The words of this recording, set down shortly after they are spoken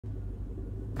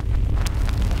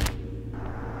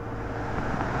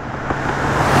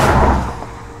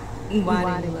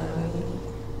Why do you love me?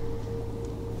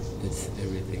 It's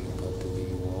everything about the way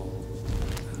you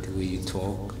walk, the way you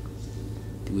talk,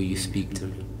 the way you speak to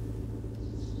me.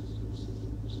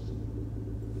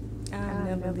 I'll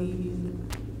never leave you.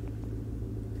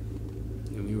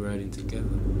 And we riding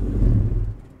together.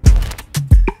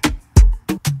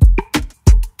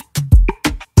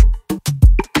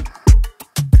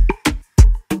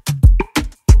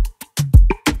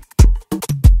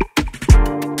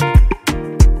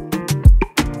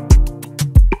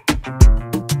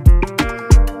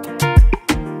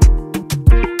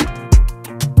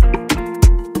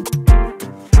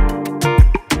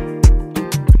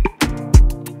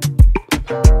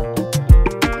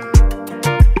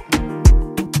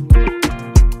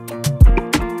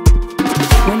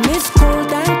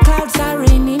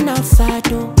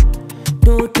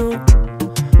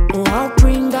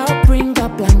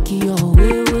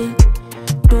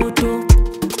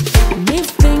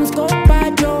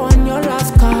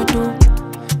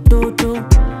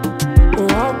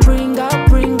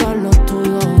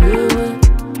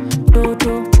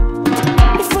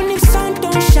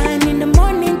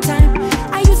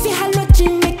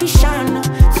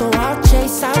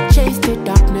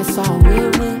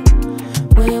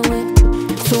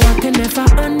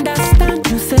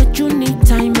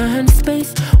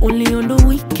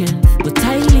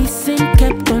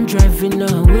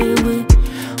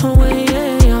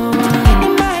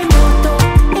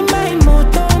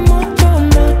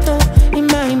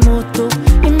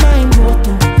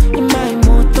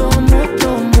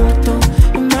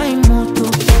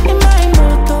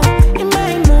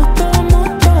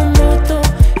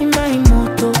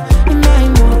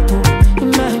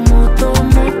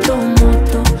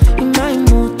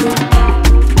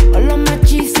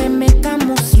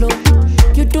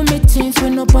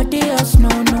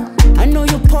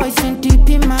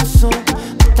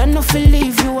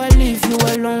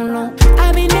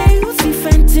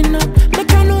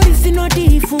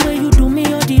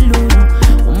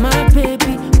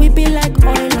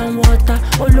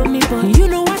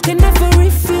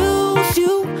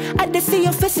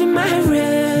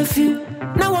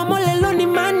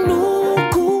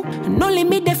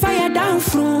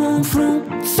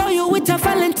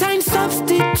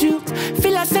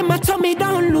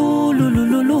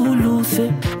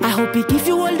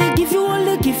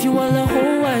 Give you all the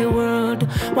whole wide world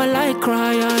while I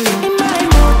cry alone.